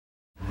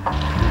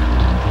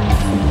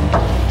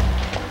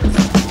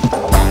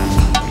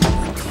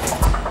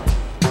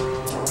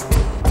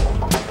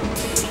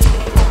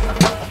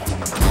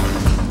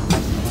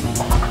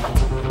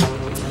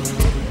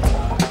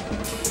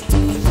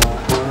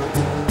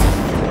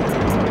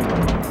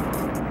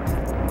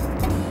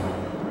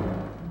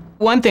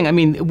One thing, I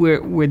mean,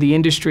 where the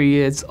industry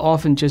is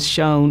often just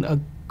shown a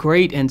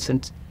great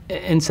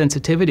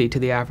insensitivity to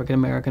the African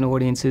American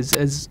audiences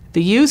is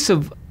the use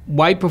of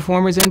white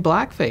performers in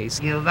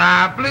blackface. If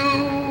I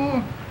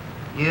blue,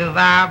 if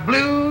I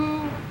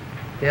blue,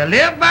 tell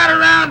everybody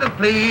around the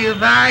place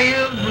I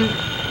is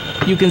blue.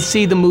 You can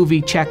see the movie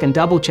Check and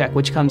Double Check,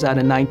 which comes out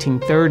in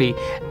 1930,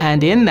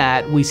 and in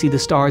that we see the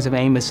stars of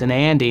Amos and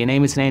Andy. And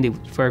Amos and Andy was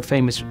a very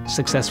famous,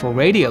 successful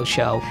radio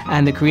show.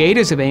 And the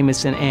creators of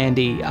Amos and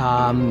Andy,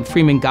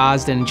 Freeman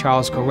Gosden and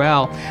Charles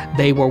Correll,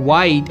 they were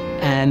white,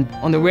 and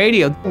on the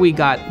radio we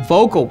got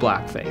vocal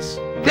blackface.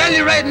 Tell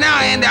you right now,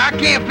 Andy, I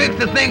can't fix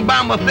the thing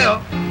by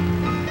myself.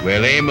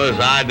 Well, Amos,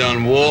 I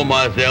done wore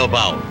myself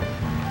out.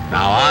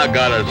 Now I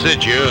gotta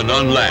sit here and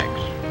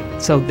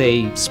unlax. So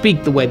they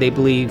speak the way they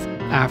believe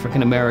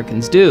African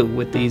Americans do,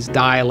 with these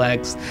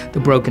dialects, the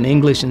broken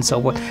English and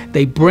so forth.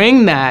 They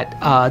bring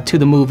that to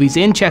the movies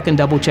in Check and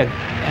Double Check,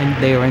 and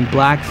they are in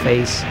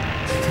blackface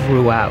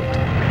throughout.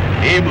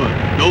 Amos,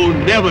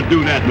 don't never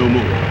do that no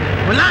more.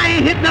 Well, I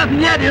ain't hit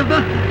nothing yet, is there?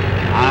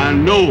 I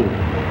know,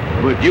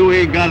 but you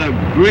ain't gotta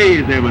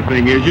graze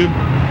everything, is you?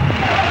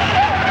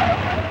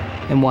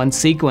 In one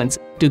sequence,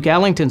 Duke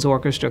Ellington's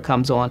orchestra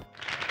comes on,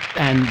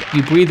 and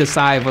you breathe a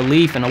sigh of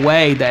relief in a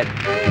way that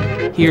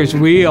here's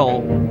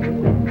real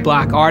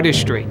black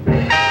artistry.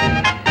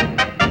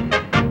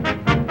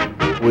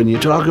 When you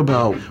talk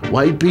about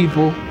white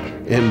people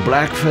in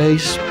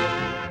blackface,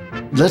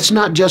 let's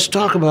not just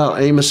talk about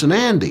Amos and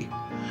Andy.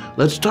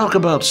 Let's talk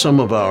about some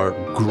of our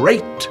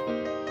great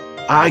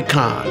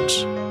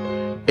icons.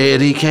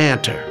 Eddie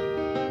Cantor,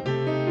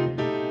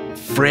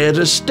 Fred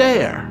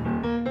Astaire,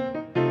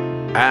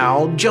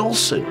 Al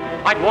Jolson.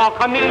 I'd walk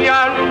a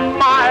million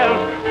miles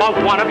for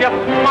one of your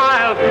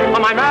smiles,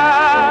 on my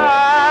mammy.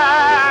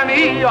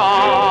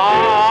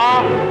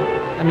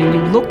 I mean,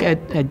 you look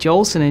at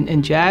Jolson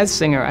and Jazz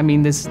Singer, I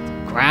mean, this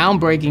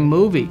groundbreaking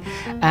movie,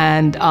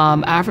 and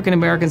African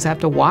Americans have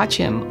to watch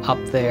him up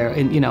there,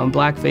 in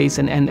blackface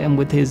and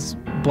with his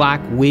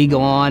black wig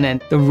on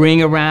and the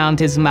ring around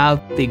his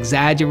mouth, the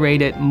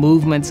exaggerated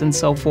movements and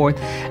so forth.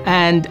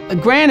 And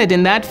granted,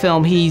 in that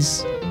film,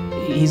 he's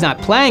not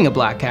playing a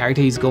black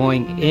character, he's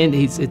going in,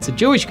 it's a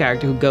Jewish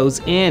character who goes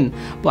in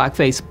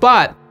blackface,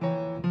 but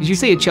you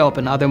see it show up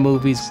in other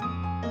movies.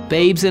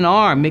 Babes in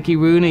Arms, Mickey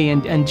Rooney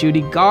and Judy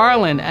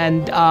Garland,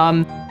 and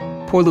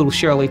poor little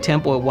Shirley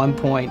Temple at one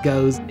point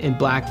goes in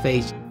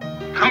blackface.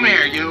 Come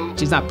here, you.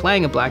 She's not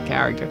playing a black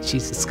character,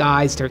 she's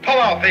disguised her. Pull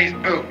off these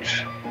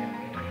boots.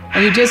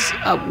 And you just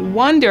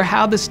wonder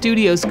how the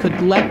studios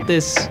could let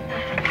this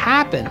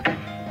happen.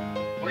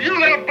 Well, you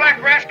little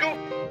black rascal.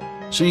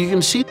 So you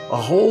can see a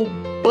whole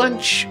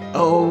bunch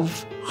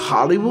of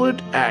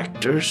Hollywood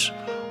actors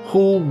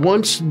who,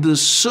 once the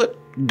soot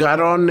got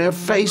on their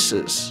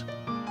faces,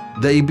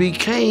 they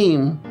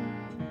became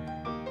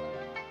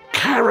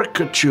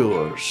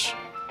caricatures,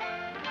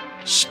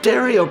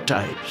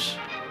 stereotypes.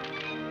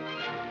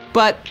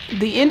 But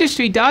the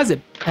industry does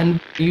it, and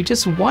you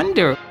just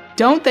wonder,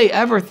 don't they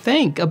ever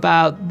think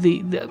about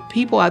the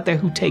people out there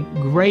who take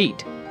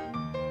great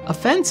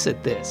offense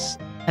at this?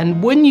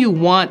 And wouldn't you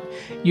want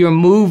your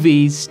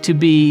movies to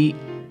be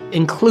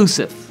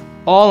inclusive,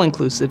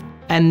 all-inclusive,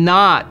 and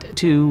not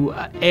to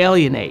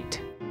alienate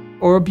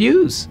or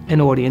abuse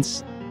an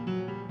audience?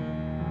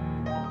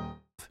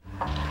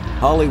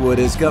 Hollywood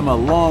has come a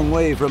long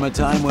way from a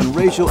time when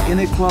racial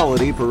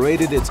inequality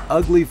paraded its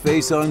ugly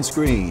face on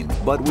screen.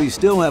 But we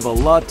still have a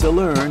lot to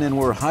learn, and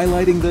we're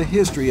highlighting the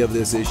history of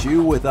this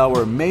issue with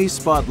our May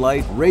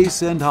Spotlight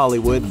Race and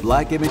Hollywood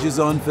Black Images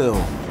on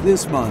Film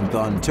this month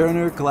on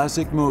Turner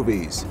Classic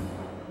Movies.